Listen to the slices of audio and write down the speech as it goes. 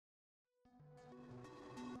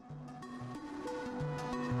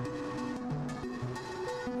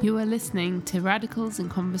You are listening to Radicals in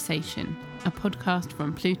Conversation, a podcast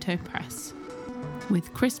from Pluto Press,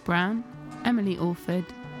 with Chris Brown, Emily Orford,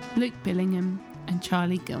 Luke Billingham, and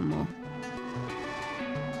Charlie Gilmore.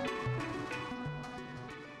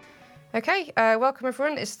 Okay, welcome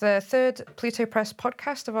everyone. It's the third Pluto Press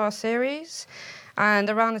podcast of our series. And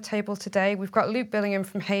around the table today, we've got Luke Billingham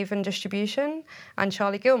from Haven Distribution and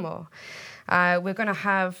Charlie Gilmore. We're going to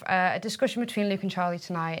have a discussion between Luke and Charlie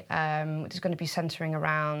tonight, which is going to be centering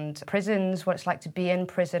around prisons, what it's like to be in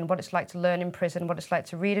prison, what it's like to learn in prison, what it's like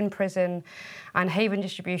to read in prison, and Haven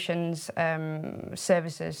Distribution's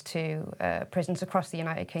services to prisons across the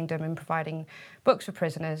United Kingdom in providing books for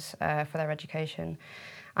prisoners for their education.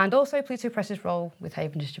 And also Pluto Press's role with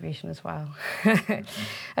Haven Distribution as well.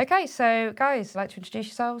 Okay, so guys, like to introduce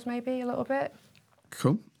yourselves maybe a little bit?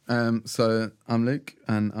 Cool. So I'm Luke,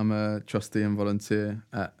 and I'm a trustee and volunteer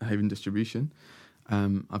at Haven Distribution.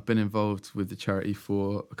 I've been involved with the charity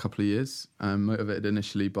for a couple of years, motivated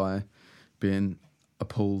initially by being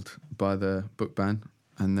appalled by the book ban,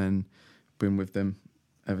 and then been with them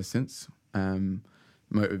ever since.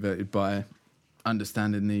 Motivated by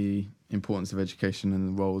understanding the importance of education and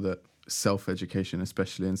the role that self-education,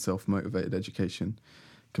 especially in self-motivated education,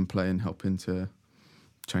 can play in helping to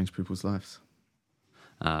change people's lives.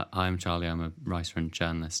 I'm Charlie, I'm a writer and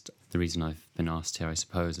journalist. The reason I've been asked here, I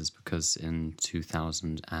suppose, is because in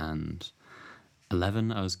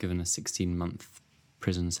 2011 I was given a 16-month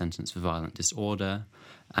prison sentence for violent disorder,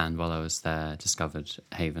 and while I was there discovered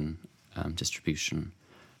Haven Distribution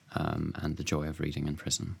and the joy of reading in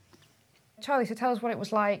prison. Charlie, so tell us what it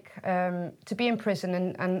was like to be in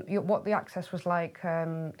prison and what the access was like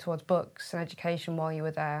towards books and education while you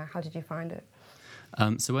were there. How did you find it?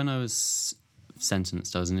 So when I was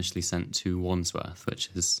sentenced, I was initially sent to Wandsworth, which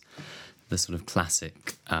is the sort of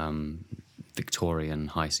classic Victorian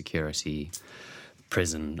high-security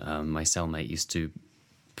prison. My cellmate used to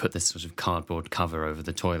put this sort of cardboard cover over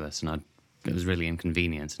the toilet, and it was really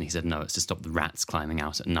inconvenient, and he said, no, it's to stop the rats climbing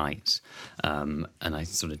out at night. And I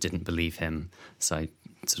sort of didn't believe him, so I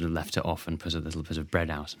sort of left it off and put a little bit of bread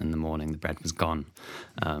out, and in the morning the bread was gone.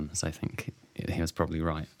 So I think he was probably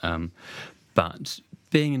right. But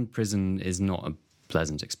being in prison is not a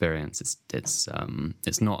pleasant experience. It's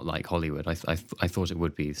not like Hollywood. I thought it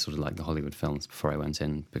would be sort of like the Hollywood films before I went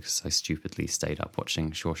in, because I stupidly stayed up watching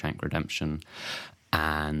Shawshank Redemption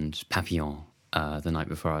and Papillon the night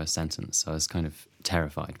before I was sentenced. So I was kind of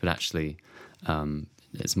terrified. But actually,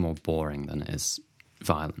 it's more boring than it is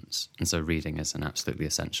violence. And so reading is an absolutely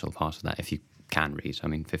essential part of that, if you can read. I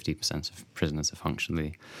mean, 50% of prisoners are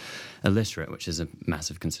functionally illiterate, which is a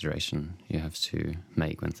massive consideration you have to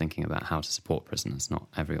make when thinking about how to support prisoners. Not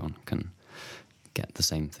everyone can get the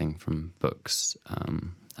same thing from books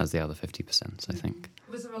as the other 50%, I think.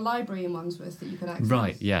 Was there a library in Wandsworth that you could access?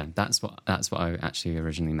 Right, yeah, that's what I actually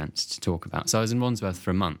originally meant to talk about. So I was in Wandsworth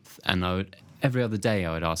for a month, and every other day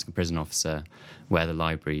I would ask a prison officer where the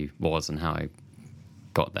library was and how I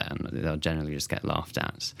got there, and they'll generally just get laughed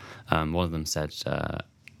at. One of them said,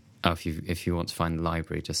 if you want to find the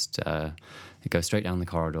library, just go straight down the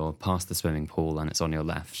corridor, past the swimming pool, and it's on your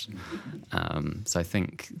left. So I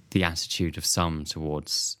think the attitude of some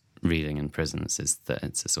towards reading in prisons is that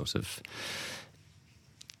it's a sort of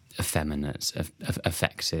effeminate,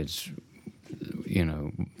 affected,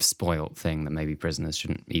 spoilt thing that maybe prisoners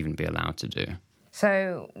shouldn't even be allowed to do.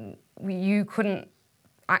 So you couldn't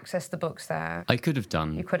access the books there? I could have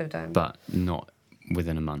done. You could have done. But not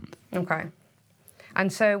within a month. Okay.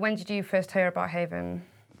 And so when did you first hear about Haven?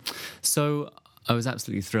 So I was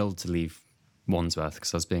absolutely thrilled to leave Wandsworth,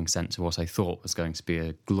 because I was being sent to what I thought was going to be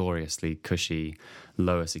a gloriously cushy,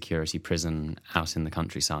 lower security prison out in the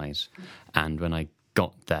countryside. And when I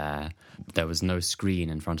got there, there was no screen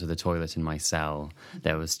in front of the toilet in my cell.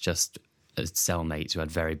 There was just a cellmate who had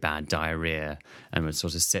very bad diarrhea and would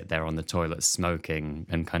sort of sit there on the toilet smoking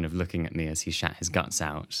and kind of looking at me as he shat his guts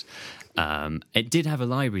out. It did have a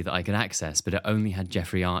library that I could access, but it only had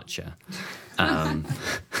Jeffrey Archer.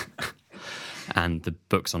 And the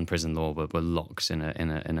books on prison law were locked in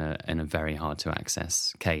a very hard to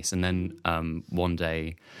access case. And then one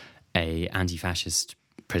day, a anti-fascist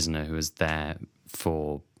prisoner who was there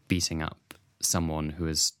for beating up someone who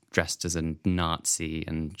was dressed as a Nazi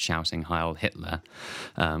and shouting Heil Hitler,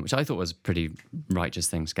 which I thought was a pretty righteous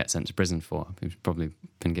thing to get sent to prison for. He's probably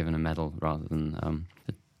been given a medal rather than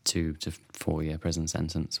a 2 to 4 year prison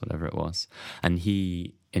sentence, whatever it was. And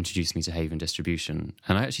he introduced me to Haven Distribution.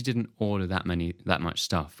 And I actually didn't order that much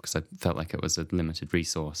stuff because I felt like it was a limited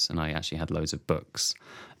resource, and I actually had loads of books.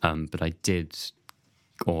 But I did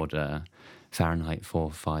order Fahrenheit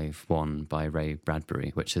 451 by Ray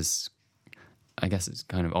Bradbury, which is I guess it's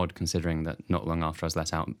kind of odd considering that not long after I was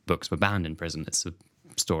let out, books were banned in prison. It's a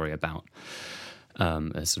story about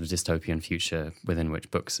a sort of dystopian future within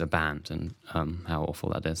which books are banned, and how awful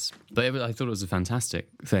that is. But I thought it was a fantastic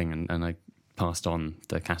thing, and I passed on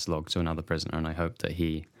the catalogue to another prisoner, and I hope that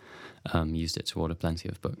he used it to order plenty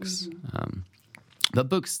of books. But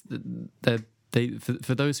books,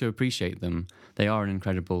 for those who appreciate them, they are an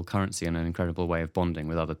incredible currency and an incredible way of bonding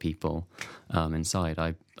with other people inside.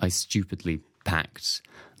 I stupidly packed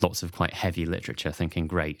lots of quite heavy literature, thinking,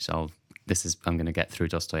 great, I'm going to get through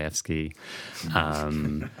Dostoevsky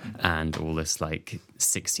and all this like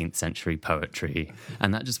 16th century poetry,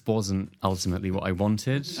 and that just wasn't ultimately what I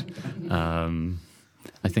wanted.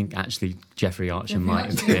 I think actually Jeffrey Archer might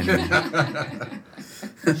have been.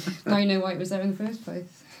 Now you know why it was there in the first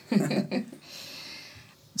place.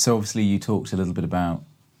 So obviously you talked a little bit about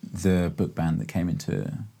the book ban that came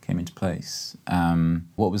into place.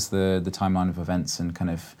 What was the timeline of events, and kind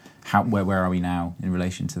of where are we now in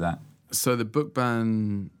relation to that? So the book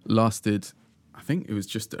ban lasted, I think it was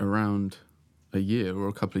just around a year or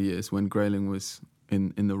a couple of years when Grayling was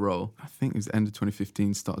in the role. I think it was end of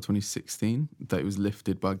 2015, start of 2016, that it was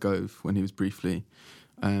lifted by Gove when he was briefly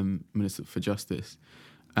Minister for Justice.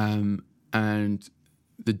 And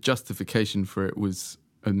the justification for it was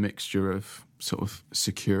a mixture of sort of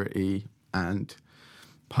security and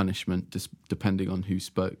punishment, depending on who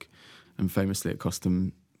spoke. And famously, it cost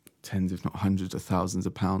them tens, if not hundreds of thousands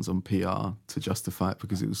of pounds on PR to justify it,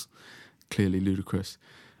 because it was clearly ludicrous.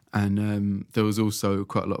 And there was also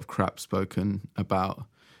quite a lot of crap spoken about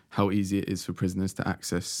how easy it is for prisoners to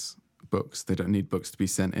access books. They don't need books to be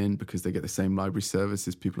sent in because they get the same library service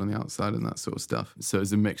as people on the outside and that sort of stuff. So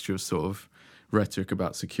it's a mixture of sort of rhetoric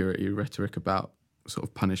about security, rhetoric about sort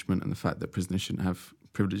of punishment and the fact that prisoners shouldn't have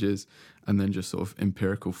privileges, and then just sort of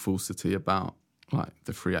empirical falsity about like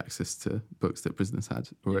the free access to books that prisoners had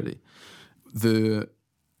already. The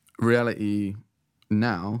reality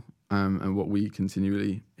now, and what we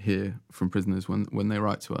continually hear from prisoners when they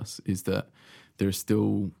write to us, is that there are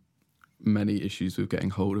still many issues with getting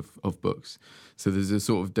hold of books. So there's a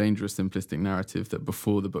sort of dangerous simplistic narrative that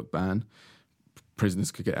before the book ban,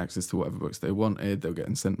 prisoners could get access to whatever books they wanted. They were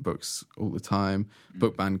getting sent books all the time.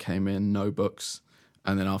 Book ban came in, no books.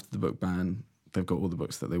 And then after the book ban, they've got all the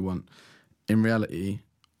books that they want. In reality,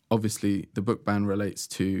 obviously, the book ban relates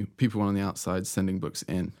to people on the outside sending books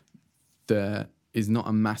in. There is not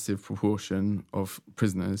a massive proportion of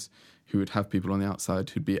prisoners who would have people on the outside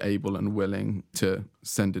who'd be able and willing to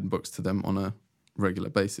send in books to them on a regular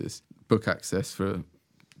basis. Book access for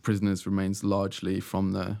prisoners remains largely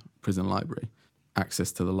from the prison library.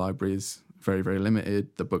 Access to the library is very, very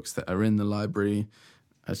limited. The books that are in the library,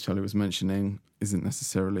 as Charlie was mentioning, isn't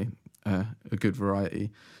necessarily a good variety.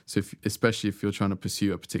 So especially if you're trying to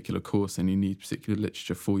pursue a particular course and you need particular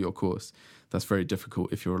literature for your course, that's very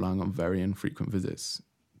difficult if you're relying on very infrequent visits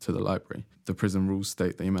to the library. The prison rules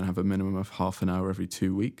state that you might have a minimum of half an hour every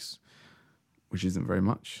 2 weeks, which isn't very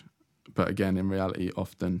much. But again, in reality,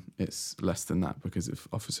 often it's less than that because of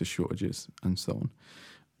officer shortages and so on.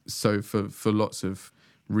 So for lots of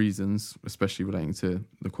reasons, especially relating to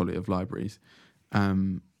the quality of libraries,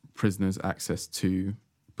 prisoners' access to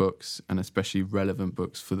books, and especially relevant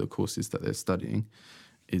books for the courses that they're studying,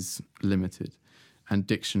 is limited. And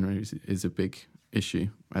dictionaries is a big issue.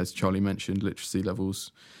 As Charlie mentioned, literacy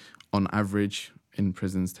levels on average in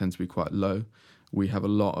prisons tend to be quite low. We have a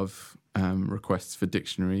lot of requests for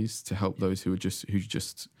dictionaries to help those who are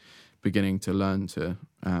just beginning to learn to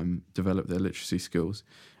develop their literacy skills.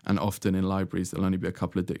 And often in libraries, there'll only be a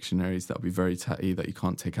couple of dictionaries that'll be very tatty that you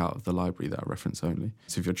can't take out of the library that are reference only.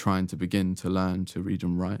 So if you're trying to begin to learn to read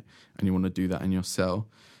and write, and you want to do that in your cell,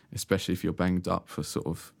 especially if you're banged up for sort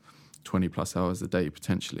of 20 plus hours a day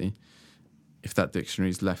potentially, if that dictionary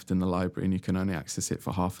is left in the library and you can only access it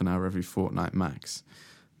for half an hour every fortnight max,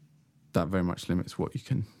 that very much limits what you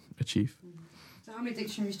can achieve. So how many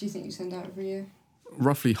dictionaries do you think you send out every year?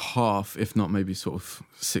 Roughly half, if not maybe sort of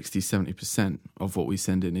 60-70% of what we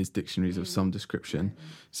send in is dictionaries of some description.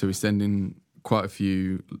 So we send in quite a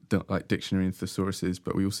few like dictionary and thesauruses,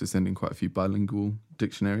 but we also send in quite a few bilingual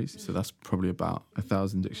dictionaries. So that's probably about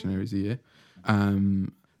 1,000 dictionaries a year.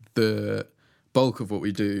 The bulk of what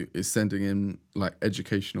we do is sending in like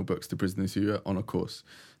educational books to prisoners who are on a course.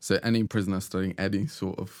 So any prisoner studying any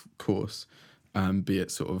sort of course, be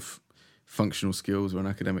it sort of functional skills or an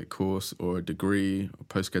academic course or a degree, or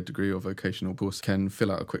postgrad degree or vocational course, can fill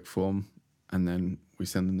out a quick form and then we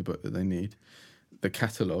send them the book that they need. The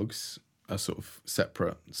catalogues are sort of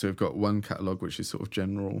separate. So we've got one catalogue which is sort of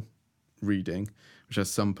general reading, which has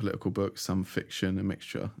some political books, some fiction, a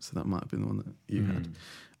mixture. So that might have been the one that you had.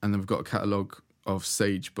 And then we've got a catalogue of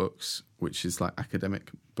Sage Books, which is like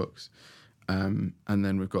academic books. And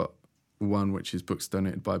then we've got one which is books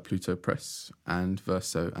donated by Pluto Press and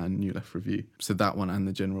Verso and New Left Review. So that one and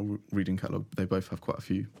the general reading catalogue, they both have quite a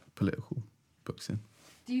few political books in.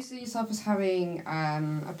 Do you see yourself as having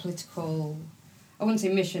a political, I wouldn't say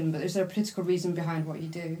mission, but is there a political reason behind what you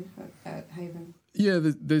do at Haven? Yeah,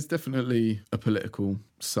 there's definitely a political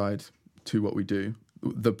side to what we do.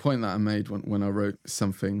 The point that I made when I wrote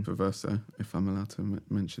something for Verso, if I'm allowed to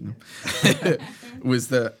mention them, was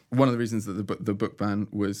that one of the reasons that the book ban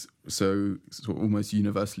was so sort of almost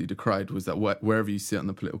universally decried was that wherever you sit on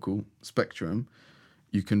the political spectrum,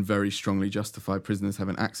 you can very strongly justify prisoners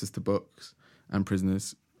having access to books and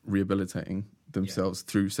prisoners rehabilitating themselves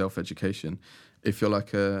through self-education. If you're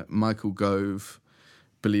like a Michael Gove,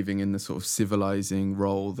 believing in the sort of civilizing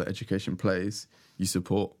role that education plays, you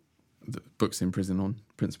support the books in prison on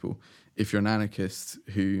principle. If you're an anarchist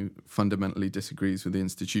who fundamentally disagrees with the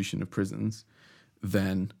institution of prisons,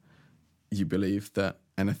 then you believe that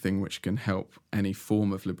anything which can help any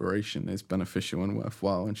form of liberation is beneficial and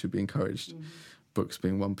worthwhile and should be encouraged. Mm-hmm. Books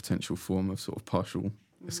being one potential form of sort of partial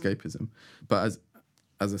escapism. But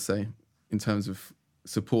as I say, in terms of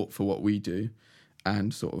support for what we do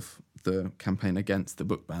and sort of the campaign against the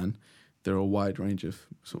book ban, there are a wide range of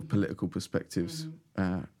sort of political perspectives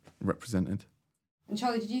represented. And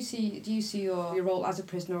Charlie, do you see your role as a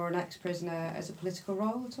prisoner or an ex-prisoner as a political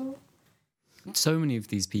role at all? So many of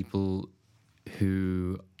these people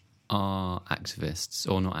who are activists,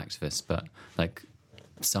 or not activists, but like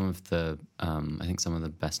some of the, I think some of the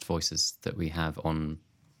best voices that we have on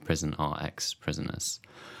prison are ex-prisoners.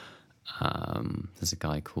 There's a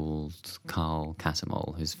guy called Carl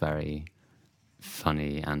Catamol who's very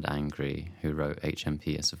funny and angry, who wrote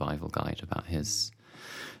HMP, A Survival Guide, about his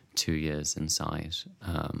 2 years inside.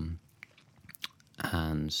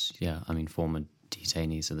 And yeah, I mean, former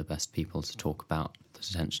detainees are the best people to talk about the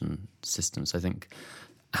detention system. So I think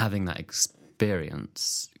having that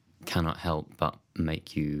experience cannot help but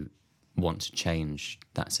make you want to change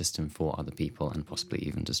that system for other people and possibly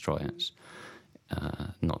even destroy it.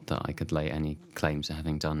 Not that I could lay any claim to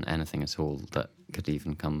having done anything at all that could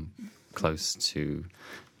even come close to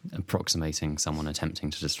approximating someone attempting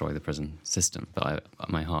to destroy the prison system, but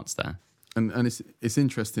my heart's there. And it's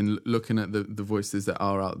interesting looking at the voices that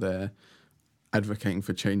are out there advocating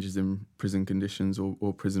for changes in prison conditions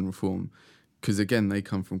or prison reform, because again they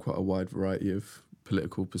come from quite a wide variety of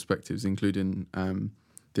political perspectives, including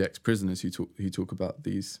the ex-prisoners who talk about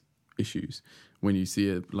these issues. When you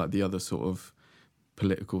see like the other sort of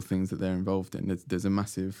political things that they're involved in, there's a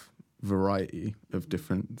massive variety of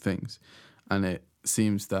different things, and it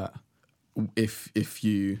seems that if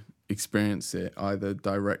you experience it either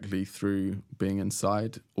directly through being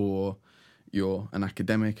inside, or you're an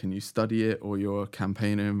academic and you study it, or you're a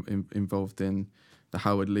campaigner involved in the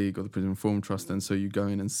Howard League or the Prison Reform Trust, and so you go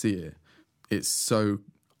in and see it, it's so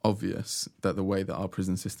obvious that the way that our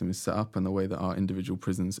prison system is set up and the way that our individual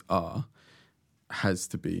prisons are has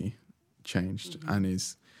to be changed, and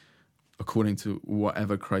is according to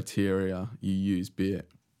whatever criteria you use, be it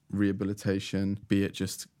rehabilitation, be it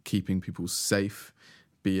just keeping people safe,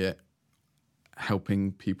 be it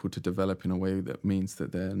helping people to develop in a way that means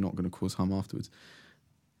that they're not going to cause harm afterwards.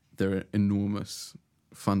 There are enormous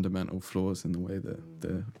fundamental flaws in the way that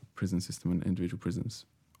the prison system and individual prisons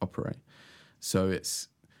operate. So it's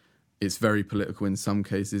very political in some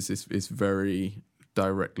cases. It's very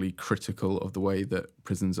directly critical of the way that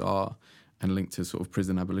prisons are and linked to sort of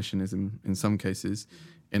prison abolitionism in some cases.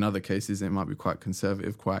 In other cases, it might be quite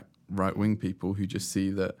conservative, quite right-wing people who just see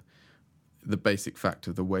that the basic fact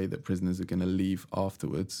of the way that prisoners are going to leave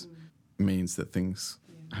afterwards means that things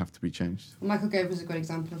have to be changed. Well, Michael Gove was a good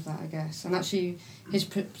example of that, I guess. And actually, his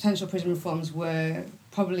potential prison reforms were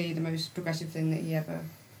probably the most progressive thing that he ever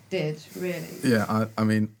did, really. Yeah, I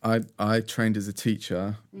mean, I trained as a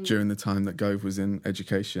teacher during the time that Gove was in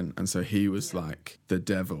education, and so he was like the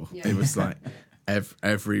devil. Yeah. It was like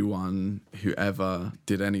everyone who ever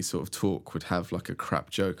did any sort of talk would have like a crap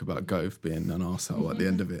joke about Gove being an arsehole at the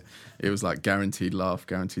end of it. It was like guaranteed laugh,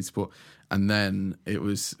 guaranteed support. And then it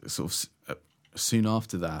was sort of soon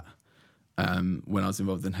after that, when I was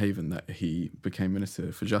involved in Haven, that he became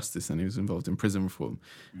Minister for Justice and he was involved in prison reform.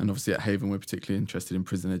 And obviously at Haven, we're particularly interested in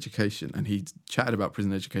prison education. And he chatted about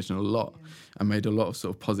prison education a lot and made a lot of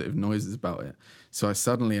sort of positive noises about it. So I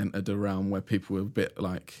suddenly entered a realm where people were a bit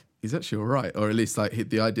like, he's actually all right. Or at least like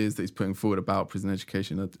the ideas that he's putting forward about prison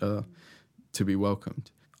education are to be welcomed.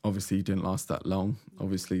 Obviously, he didn't last that long.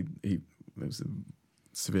 Obviously, there was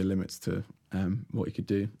severe limits to what he could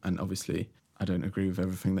do. And obviously, I don't agree with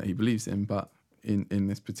everything that he believes in, but in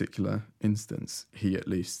this particular instance, he at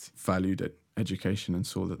least valued education and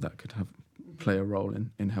saw that could play a role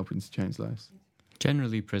in helping to change lives.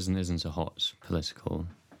 Generally, prison isn't a hot political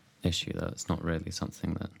issue, though. It's not really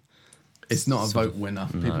something that... It's not a vote winner.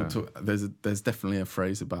 No. People talk. There's definitely a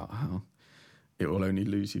phrase about how it will only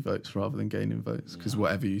lose you votes rather than gaining votes, because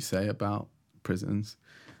whatever you say about prisons,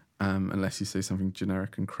 unless you say something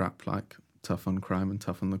generic and crap like tough on crime and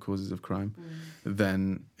tough on the causes of crime,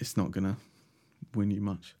 then it's not going to win you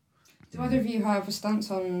much. Do either of you have a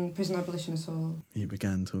stance on prison abolition at all? You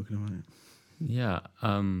began talking about it. Yeah,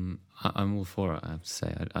 I'm all for it, I have to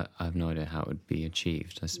say. I have no idea how it would be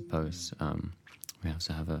achieved, I suppose. We have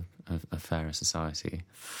to have a fairer society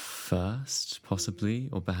first, possibly,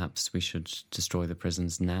 or perhaps we should destroy the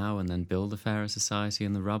prisons now and then build a fairer society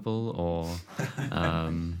in the rubble, or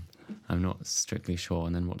I'm not strictly sure.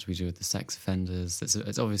 And then what do we do with the sex offenders?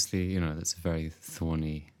 It's obviously, that's a very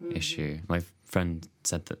thorny issue. My friend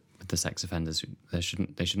said that with the sex offenders, they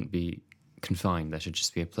shouldn't be confined. There should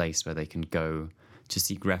just be a place where they can go to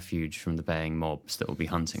seek refuge from the baying mobs that will be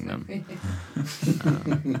hunting them.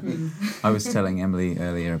 I was telling Emily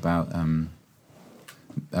earlier about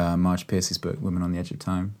Marge Pierce's book, Women on the Edge of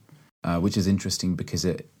Time, which is interesting because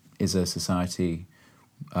it is a society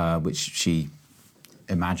which she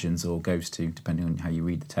imagines or goes to, depending on how you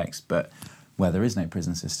read the text, but where there is no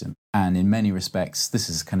prison system. And in many respects, this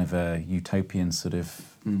is kind of a utopian sort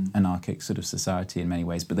of anarchic sort of society in many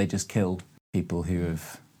ways, but they just kill people who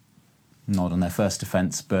have not on their first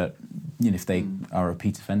offence, but if they are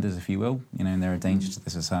repeat offenders, if you will, and they're a danger to the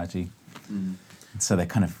society. So they're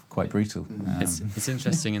kind of quite brutal. It's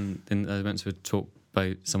interesting, I went to a talk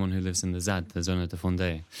by someone who lives in the ZAD, the Zone de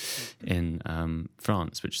Vendée, in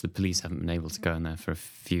France, which the police haven't been able to go in there for a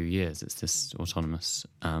few years. It's this autonomous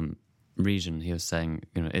region, he was saying,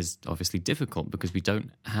 is obviously difficult because we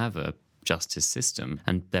don't have a justice system,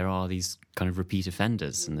 and there are these kind of repeat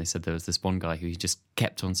offenders. And they said there was this one guy who he just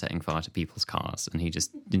kept on setting fire to people's cars, and he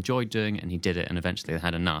just enjoyed doing it, and he did it, and eventually they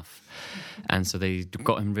had enough, and so they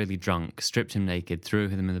got him really drunk, stripped him naked, threw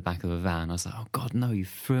him in the back of a van. I was like, oh God, no, you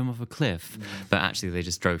threw him off a cliff. But actually they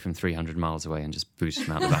just drove him 300 miles away and just boosted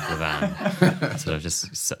him out the back of the van. Sort of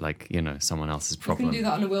just like, someone else's problem. You can do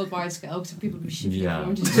that on a worldwide scale because people would be shifting Yeah.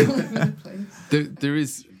 around just all over the place. There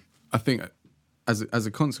is, I think, as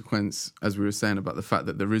a consequence, as we were saying about the fact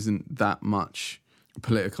that there isn't that much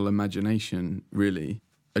political imagination really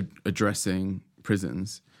addressing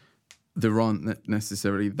prisons, there aren't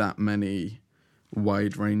necessarily that many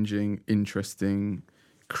wide-ranging, interesting,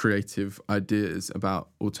 creative ideas about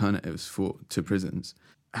alternatives to prisons.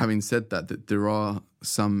 Having said that there are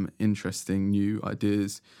some interesting new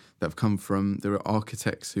ideas that have come from, there are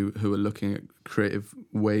architects who are looking at creative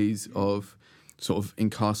ways of sort of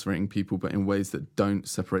incarcerating people, but in ways that don't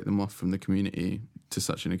separate them off from the community to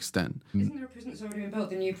such an extent. Isn't there a prison that's already been built,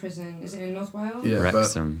 the new prison? Is it in North Wales? Yeah,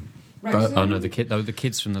 Wrexham. Wrexham? Oh no, the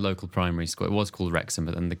kids from the local primary school. It was called Wrexham,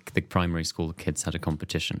 but then the primary school kids had a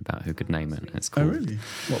competition about who could name it. It's called,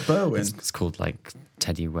 What, Berwyn? It's called like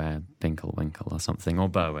Teddy Ware Binkle Winkle or something, or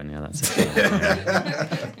Bowen. Yeah, that's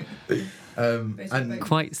it. And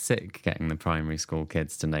Quite sick getting the primary school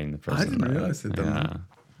kids to name the prison. I didn't though. realise they'd done Yeah. that.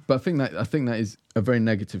 But I think that is a very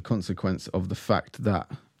negative consequence of the fact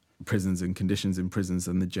that prisons and conditions in prisons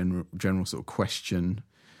and the general sort of question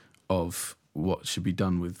of what should be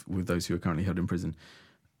done with those who are currently held in prison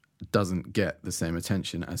doesn't get the same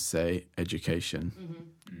attention as, say, education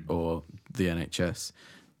or the NHS.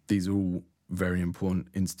 These are all very important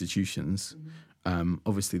institutions.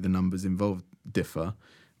 Obviously, the numbers involved differ,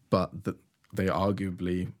 but they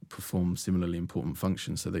arguably perform similarly important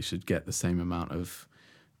functions, so they should get the same amount of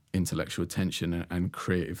intellectual attention and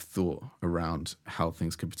creative thought around how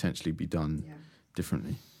things could potentially be done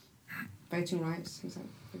differently. Voting rights, for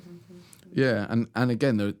example. Yeah, and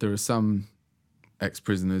again, there are some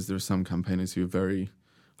ex-prisoners, there are some campaigners who are very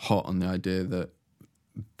hot on the idea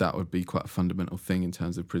that would be quite a fundamental thing in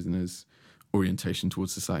terms of prisoners' orientation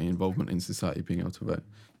towards society, involvement in society, being able to vote.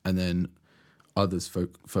 And then others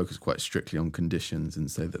focus quite strictly on conditions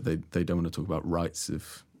and say that they don't want to talk about rights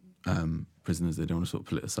of prisoners. They don't want to sort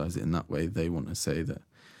of politicise it in that way. They want to say that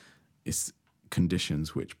it's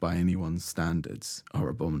conditions which, by anyone's standards, are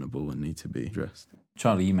abominable and need to be addressed.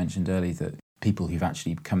 Charlie, you mentioned earlier that people who've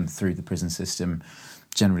actually come through the prison system,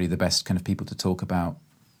 generally the best kind of people to talk about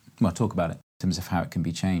it in terms of how it can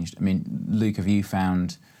be changed. I mean, Luke, have you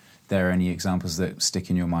found there are any examples that stick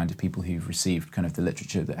in your mind of people who've received kind of the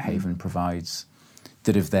literature that Haven provides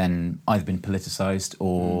that have then either been politicised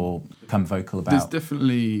or become vocal about? There's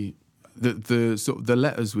definitely the sort of the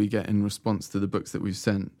letters we get in response to the books that we've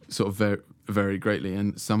sent sort of vary greatly,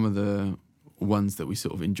 and some of the ones that we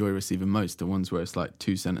sort of enjoy receiving most are ones where it's like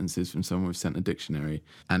 2 sentences from someone we've sent a dictionary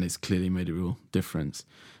and it's clearly made a real difference.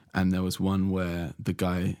 And there was one where the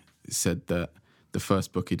guy said that the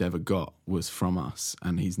first book he'd ever got was from us,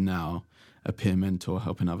 and he's now a peer mentor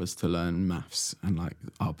helping others to learn maths, and like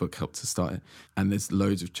our book helped to start it. And there's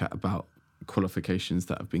loads of chat about qualifications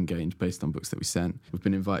that have been gained based on books that we sent. We've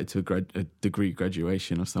been invited to a degree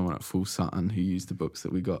graduation of someone at Full Sutton who used the books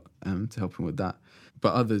that we got to help him with that.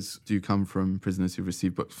 But others do come from prisoners who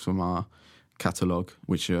receive books from our catalogue,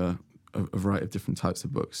 which are a variety of different types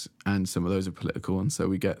of books, and some of those are political, and so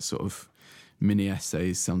we get sort of mini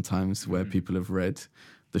essays sometimes where people have read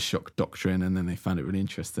the shock doctrine and then they found it really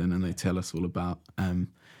interesting and they tell us all about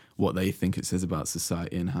what they think it says about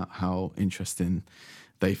society and how interesting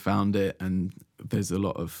they found it. And there's a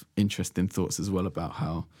lot of interesting thoughts as well about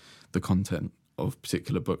how the content of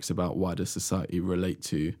particular books about wider society relate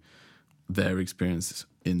to their experience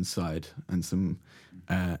inside, and some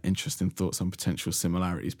interesting thoughts on potential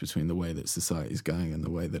similarities between the way that society is going and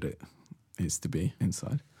the way that it is to be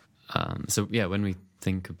inside. So when we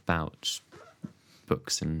think about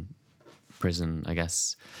books in prison, I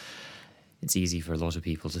guess it's easy for a lot of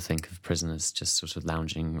people to think of prisoners just sort of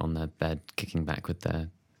lounging on their bed, kicking back with their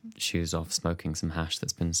shoes off, smoking some hash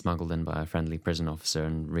that's been smuggled in by a friendly prison officer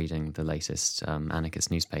and reading the latest anarchist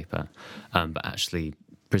newspaper. But actually,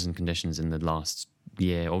 prison conditions in the last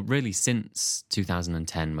year, or really since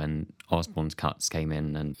 2010 when Osborne's cuts came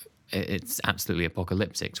in, and it's absolutely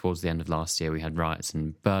apocalyptic. Towards the end of last year, we had riots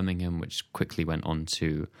in Birmingham, which quickly went on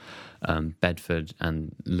to Bedford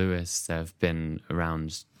and Lewis. There have been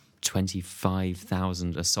around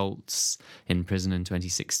 25,000 assaults in prison in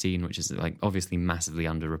 2016, which is like obviously massively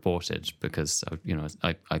underreported because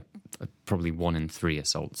I probably 1 in 3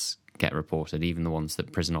 assaults get reported, even the ones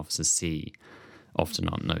that prison officers see often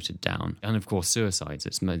aren't noted down. And of course, suicides.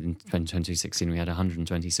 In 2016 we had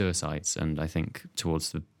 120 suicides, and I think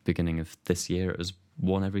towards the beginning of this year it was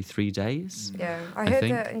 1 every 3 days. Yeah, I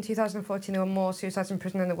heard that in 2014 there were more suicides in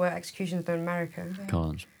prison than there were executions in America.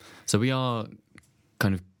 God. So we are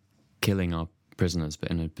kind of killing our prisoners,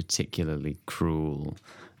 but in a particularly cruel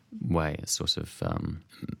way. It's sort of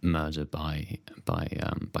murder by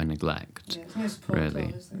neglect. Yeah,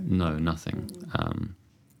 really, no, nothing.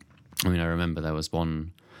 I remember there was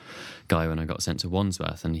one guy when I got sent to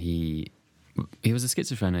Wandsworth, and he was a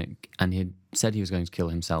schizophrenic, and he had said he was going to kill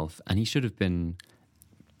himself, and he should have been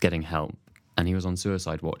getting help, and he was on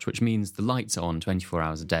suicide watch, which means the lights are on 24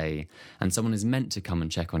 hours a day, and someone is meant to come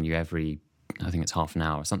and check on you every, I think it's half an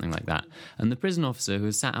hour or something like that. And the prison officer who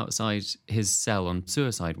was sat outside his cell on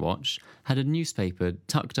suicide watch had a newspaper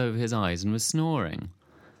tucked over his eyes and was snoring.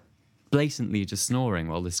 Blatantly just snoring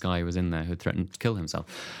while this guy was in there who threatened to kill himself.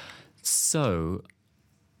 So,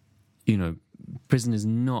 prison is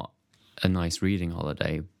not a nice reading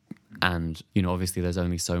holiday. And, obviously there's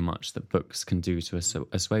only so much that books can do to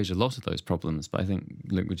assuage a lot of those problems. But I think,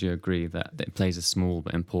 Luke, would you agree that it plays a small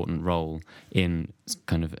but important role in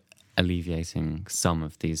kind of alleviating some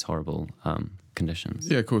of these horrible conditions?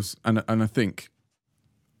 Yeah, of course. And I think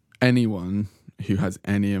anyone who has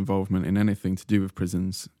any involvement in anything to do with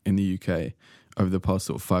prisons in the UK over the past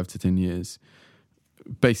sort of 5 to 10 years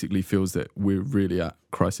basically feels that we're really at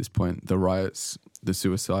crisis point. The riots, the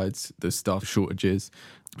suicides, the staff shortages,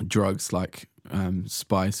 drugs like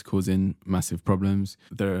spice causing massive problems.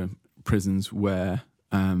 There are prisons where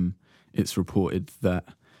it's reported that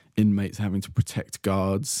inmates are having to protect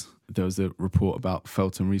guards. There was a report about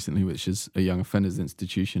Felton recently, which is a young offenders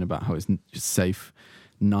institution, about how it's safe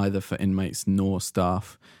neither for inmates nor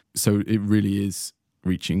staff. So it really is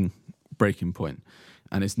reaching breaking point.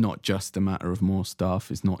 And it's not just a matter of more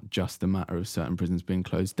staff. It's not just a matter of certain prisons being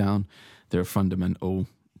closed down. There are fundamental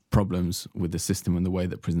problems with the system and the way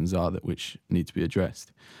that prisons are which need to be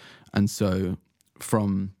addressed. And so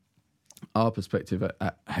from our perspective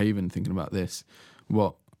at Haven, thinking about this,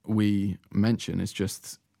 what we mention is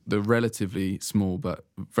just the relatively small but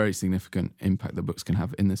very significant impact that books can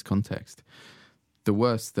have in this context. The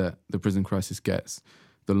worse that the prison crisis gets,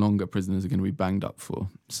 the longer prisoners are going to be banged up for.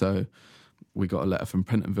 So we got a letter from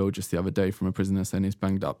Pentonville just the other day from a prisoner saying he's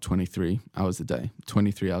banged up 23 hours a day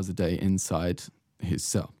inside his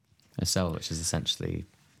cell. A cell which is essentially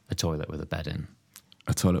a toilet with a bed in.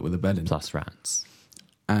 A toilet with a bed in. Plus rats.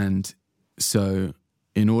 And so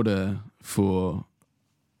in order for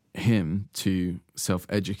him to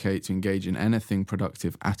self-educate, to engage in anything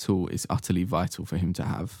productive at all, is utterly vital for him to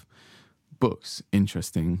have books,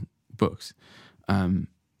 interesting books.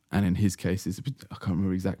 And in his case, I can't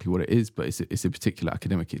remember exactly what it is, but it's a particular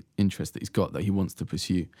academic interest that he's got that he wants to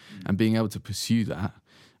pursue. And being able to pursue that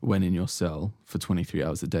when in your cell for 23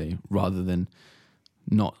 hours a day, rather than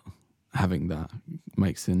not having that,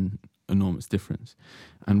 makes an enormous difference.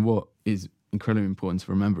 And what is incredibly important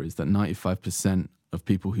to remember is that 95% of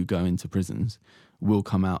people who go into prisons will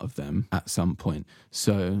come out of them at some point.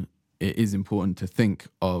 So it is important to think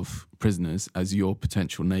of prisoners as your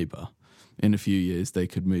potential neighbour. In a few years, they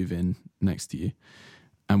could move in next to you.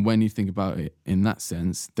 And when you think about it in that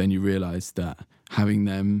sense, then you realise that having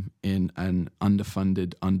them in an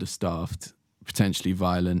underfunded, understaffed, potentially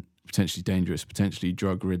violent, potentially dangerous, potentially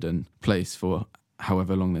drug-ridden place for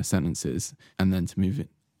however long their sentence is, and then to move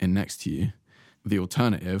in next to you, the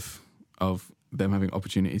alternative of them having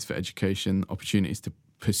opportunities for education, opportunities to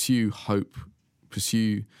pursue hope,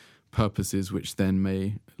 pursue purposes which then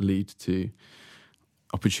may lead to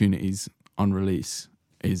opportunities on release,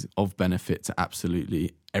 is of benefit to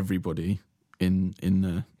absolutely everybody in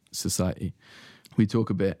the society. We talk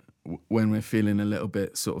a bit, when we're feeling a little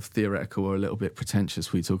bit sort of theoretical or a little bit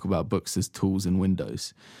pretentious, we talk about books as tools and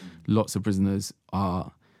windows. Lots of prisoners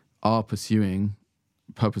are pursuing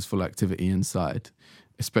purposeful activity inside,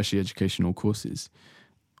 especially educational courses.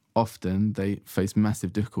 Often they face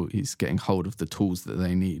massive difficulties getting hold of the tools that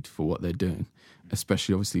they need for what they're doing,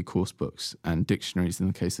 especially obviously course books and dictionaries in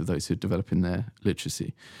the case of those who are developing their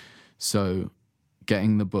literacy. So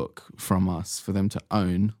getting the book from us for them to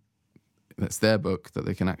own, that's their book that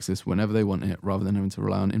they can access whenever they want it, rather than having to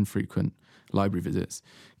rely on infrequent library visits,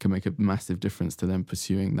 can make a massive difference to them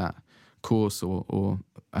pursuing that course or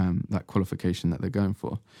that qualification that they're going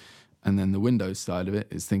for. And then the Windows side of it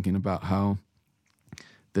is thinking about how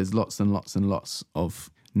there's lots and lots and lots of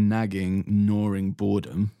nagging, gnawing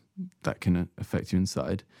boredom that can affect you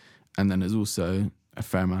inside. And then there's also a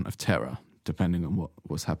fair amount of terror, depending on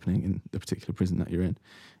what's happening in the particular prison that you're in.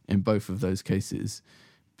 In both of those cases,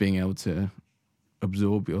 being able to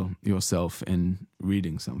absorb yourself in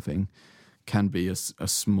reading something can be a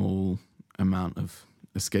small amount of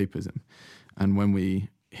escapism. And when we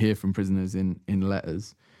hear from prisoners in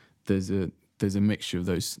letters, there's a mixture of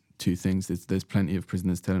those two things. There's plenty of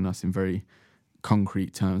prisoners telling us in very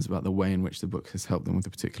concrete terms about the way in which the book has helped them with a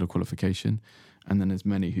particular qualification. And then there's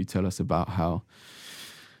many who tell us about how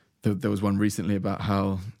there was one recently about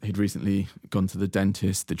how he'd recently gone to the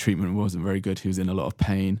dentist. The treatment wasn't very good. He was in a lot of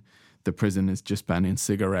pain. The prison is just banning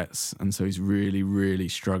cigarettes. And so he's really, really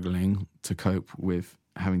struggling to cope with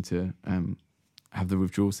having to have the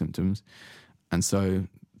withdrawal symptoms. And so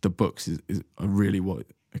the books are really what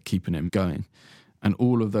are keeping him going. And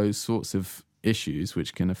all of those sorts of issues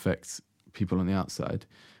which can affect people on the outside,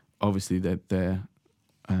 obviously they're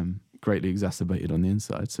greatly exacerbated on the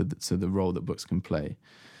inside. So the role that books can play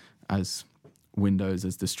as windows,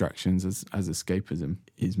 as distractions, as escapism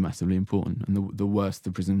is massively important. And the worse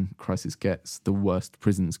the prison crisis gets, the worse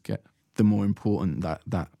prisons get, the more important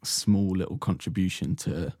that small little contribution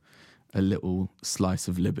to a little slice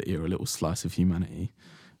of liberty or a little slice of humanity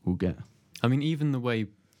will get. I mean, even the way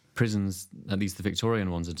prisons, at least the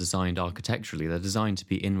Victorian ones, are designed architecturally, they're designed to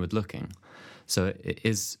be inward-looking. So it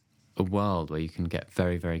is a world where you can get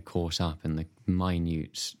very, very caught up in the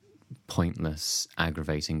minute, pointless,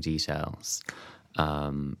 aggravating details.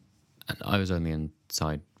 And I was only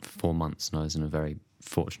inside 4 months, and I was in a very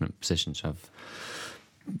fortunate position to have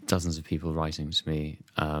dozens of people writing to me.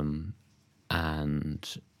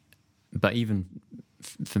 But even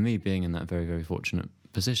for me, being in that very, very fortunate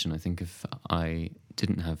position, I think if I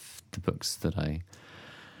didn't have the books that I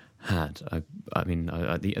had,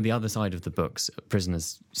 the other side of the books,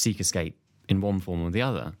 prisoners seek escape in one form or the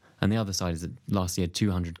other. And the other side is that last year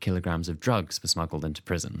 200 kilograms of drugs were smuggled into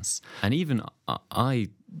prisons. And even I,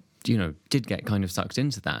 did get kind of sucked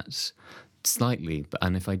into that slightly.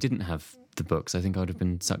 And if I didn't have the books, I think I would have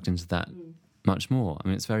been sucked into that much more. I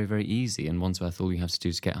mean, it's very, very easy. In Wandsworth, all you have to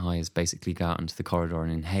do to get high is basically go out into the corridor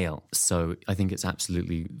and inhale. So I think it's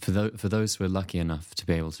absolutely, for those who are lucky enough to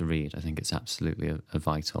be able to read, I think it's absolutely a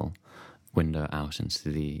vital window out into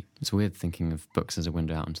the... It's weird thinking of books as a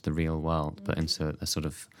window out into the real world, but into a sort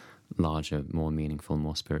of larger, more meaningful,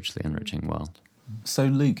 more spiritually enriching world. So,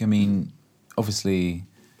 Luke, I mean, obviously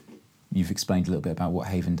you've explained a little bit about what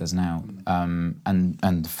Haven does now,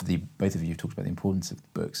 and for both of you have talked about the importance of the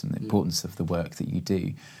books and the importance of the work that you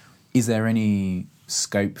do. Is there any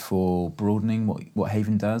scope for broadening what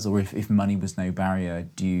Haven does, or if money was no barrier,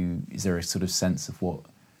 is there a sort of sense of what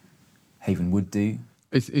Haven would do?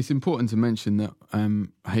 It's important to mention that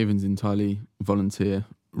Haven's entirely volunteer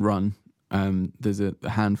run. There's a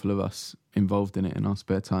handful of us involved in it in our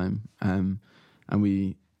spare time, and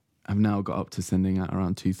we have now got up to sending out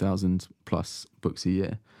around 2,000 plus books a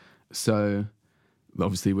year. So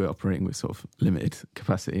obviously we're operating with sort of limited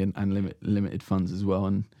capacity and limited funds as well,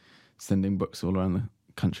 and sending books all around the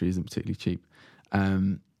country isn't particularly cheap.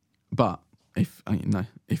 But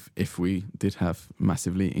if we did have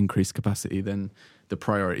massively increased capacity, then the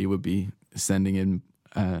priority would be sending in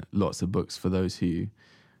lots of books for those who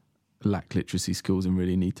lack literacy skills and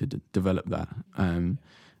really need to develop that. And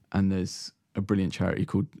there's a brilliant charity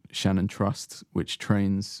called Shannon Trust, which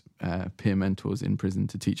trains peer mentors in prison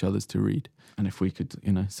to teach others to read. And if we could,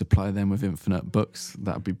 supply them with infinite books,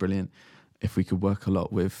 that would be brilliant. If we could work a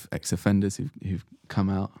lot with ex-offenders who've come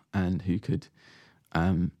out and who could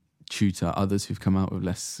tutor others who've come out with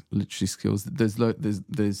less literacy skills.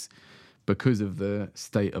 There's because of the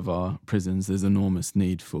state of our prisons, there's enormous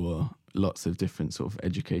need for lots of different sort of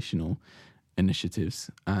educational initiatives.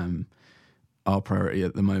 Our priority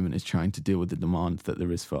at the moment is trying to deal with the demand that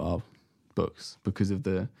there is for our books because of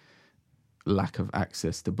the lack of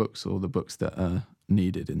access to books or the books that are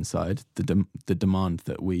needed inside. The demand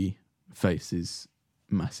that we face is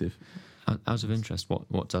massive. Out of interest,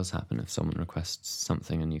 what does happen if someone requests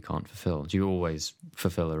something and you can't fulfill? Do you always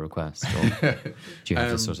fulfill a request, or do you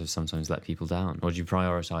have to sort of sometimes let people down, or do you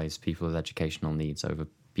prioritise people with educational needs over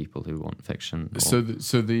people who want fiction? So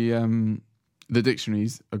the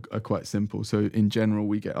dictionaries are quite simple. So in general,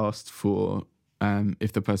 we get asked for,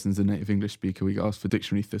 if the person's a native English speaker, we get asked for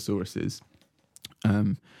dictionary thesauruses,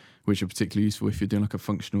 which are particularly useful if you're doing like a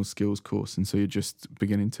functional skills course, and so you're just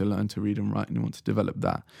beginning to learn to read and write and you want to develop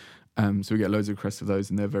that. So we get loads of requests for those,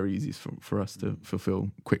 and they're very easy for us to fulfill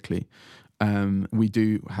quickly. We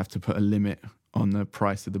do have to put a limit on the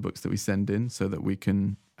price of the books that we send in so that we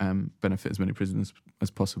can benefit as many prisoners as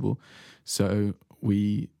possible. So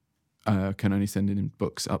we can only send in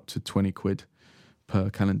books up to 20 quid per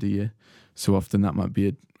calendar year. So often that might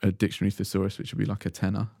be a dictionary thesaurus, which would be like a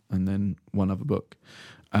tenner, and then one other book.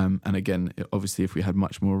 And again, obviously, if we had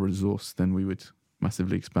much more resource, then we would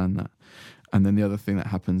massively expand that. And then the other thing that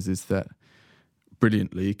happens is that,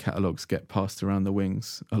 brilliantly, catalogues get passed around the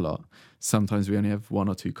wings a lot. Sometimes we only have 1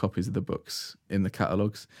 or 2 copies of the books in the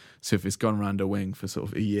catalogues. So if it's gone around a wing for sort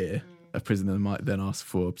of a year, a prisoner might then ask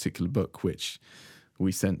for a particular book, which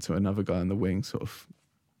we sent to another guy on the wing sort of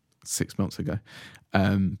 6 months ago.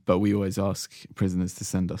 But we always ask prisoners to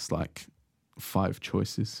send us like 5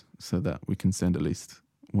 choices so that we can send at least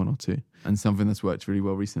 1 or 2. And something that's worked really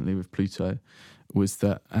well recently with Pluto was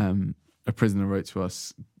that a prisoner wrote to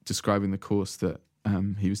us describing the course that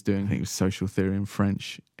he was doing. I think it was social theory and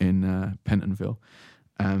French in Pentonville.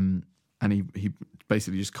 And he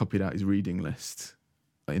basically just copied out his reading list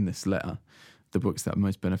in this letter, the books that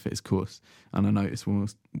most benefit his course. And I noticed when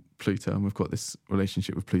was Pluto, and we've got this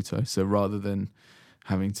relationship with Pluto. So rather than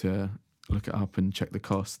having to look it up and check the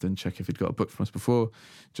cost and check if he'd got a book from us before,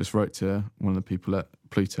 just wrote to one of the people at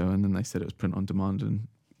Pluto, and then they said it was print on demand and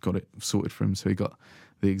got it sorted for him. So he got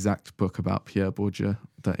the exact book about Pierre Bourdieu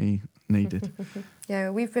that he needed.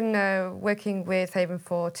 Yeah, we've been working with Haven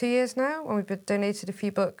for 2 years now, and we've donated a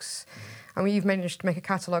few books. And we've managed to make a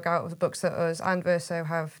catalogue out of the books that us and Verso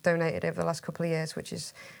have donated over the last couple of years, which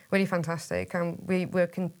is really fantastic. And we're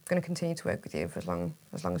going to continue to work with you for as long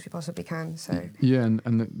as we possibly can. So yeah,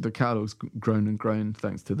 and the catalogue's grown and grown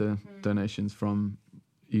thanks to the donations from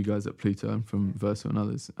you guys at Pluto and from Verso and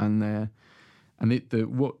others. And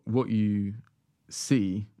what you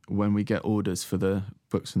see when we get orders for the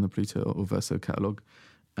books from the Pluto or Verso catalogue,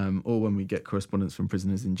 or when we get correspondence from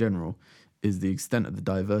prisoners in general, is the extent of the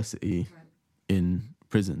diversity in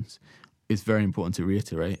prisons. It's very important to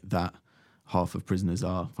reiterate that half of prisoners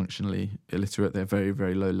are functionally illiterate. They're very,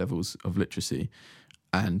 very low levels of literacy.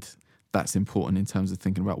 And that's important in terms of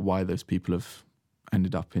thinking about why those people have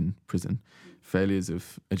ended up in prison. Failures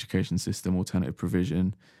of education system, alternative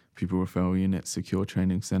provision, pupil referral units, secure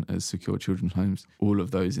training centres, secure children's homes. All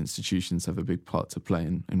of those institutions have a big part to play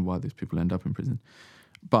in why those people end up in prison.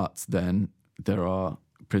 But then there are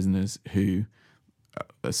prisoners who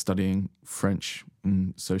are studying French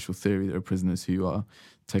and social theory. There are prisoners who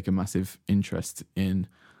take a massive interest in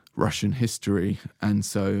Russian history. And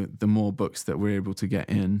so the more books that we're able to get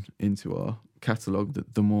into our catalogue,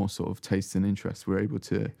 the more sort of tastes and interests we're able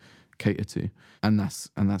to cater to. And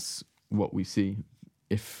that's what we see.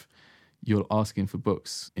 If you're asking for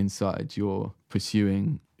books inside, you're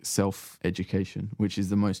pursuing self-education, which is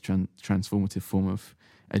the most transformative form of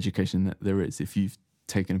education that there is. If you've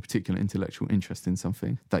taken a particular intellectual interest in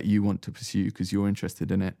something that you want to pursue because you're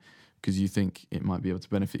interested in it, because you think it might be able to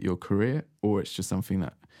benefit your career, or it's just something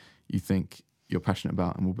that you think you're passionate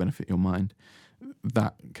about and will benefit your mind,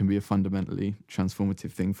 that can be a fundamentally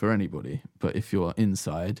transformative thing for anybody. But if you're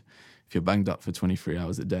inside, if you're banged up for 23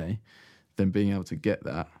 hours a day, then being able to get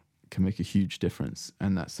that can make a huge difference.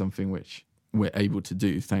 And that's something which we're able to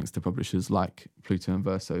do thanks to publishers like Pluto and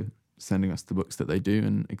Verso sending us the books that they do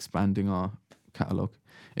and expanding our catalogue.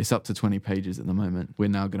 It's up to 20 pages at the moment. We're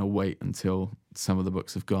now going to wait until some of the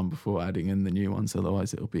books have gone before adding in the new ones,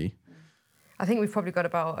 otherwise it'll be... I think we've probably got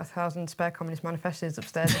about 1,000 spare Communist Manifestos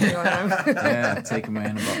upstairs. If you want them. Yeah, take them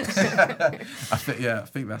away in a box. I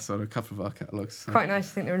think that's on a couple of our catalogues. So. Quite nice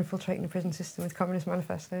to think they're infiltrating the prison system with Communist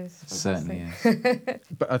Manifestos. Certainly is.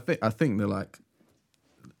 But I think the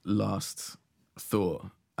last thought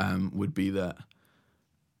would be that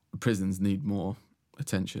prisons need more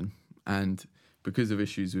attention, and because of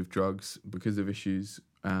issues with drugs, because of issues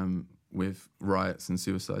with riots and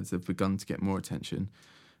suicides, they've begun to get more attention.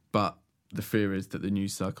 But the fear is that the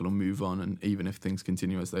news cycle will move on, and even if things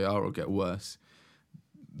continue as they are or get worse,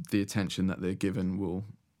 the attention that they're given will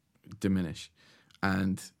diminish.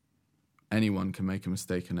 And anyone can make a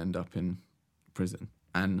mistake and end up in prison.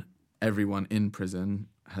 And everyone in prison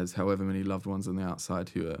has however many loved ones on the outside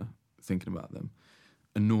who are thinking about them.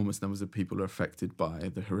 Enormous numbers of people are affected by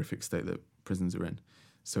the horrific state that prisons are in.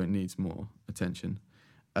 So it needs more attention.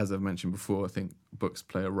 As I've mentioned before, I think books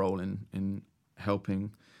play a role in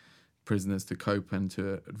helping prisoners to cope and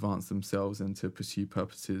to advance themselves and to pursue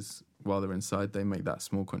purposes while they're inside. They make that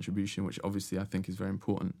small contribution, which obviously I think is very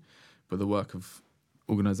important. But the work of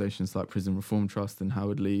organisations like Prison Reform Trust and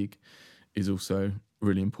Howard League is also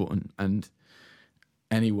really important. And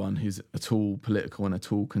anyone who's at all political and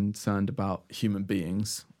at all concerned about human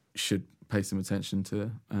beings should pay some attention to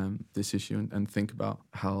this issue and think about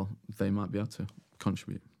how they might be able to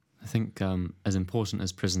contribute. I think as important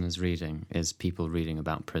as prisoners reading is people reading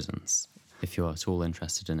about prisons. If you're at all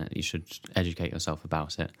interested in it, you should educate yourself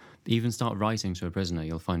about it. Even start writing to a prisoner.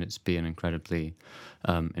 You'll find it to be an incredibly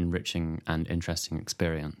enriching and interesting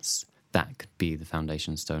experience. That could be the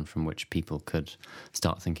foundation stone from which people could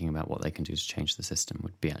start thinking about what they can do to change the system,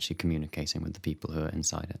 would be actually communicating with the people who are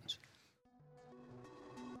inside it.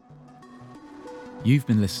 You've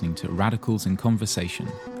been listening to Radicals in Conversation,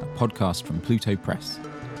 a podcast from Pluto Press.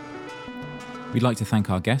 We'd like to thank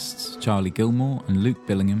our guests, Charlie Gilmore and Luke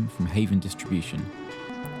Billingham from Haven Distribution.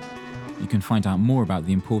 You can find out more about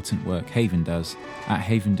the important work Haven does at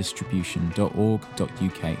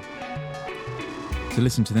havendistribution.org.uk. To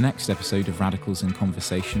listen to the next episode of Radicals in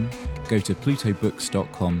Conversation, go to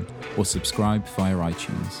plutobooks.com or subscribe via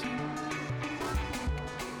iTunes.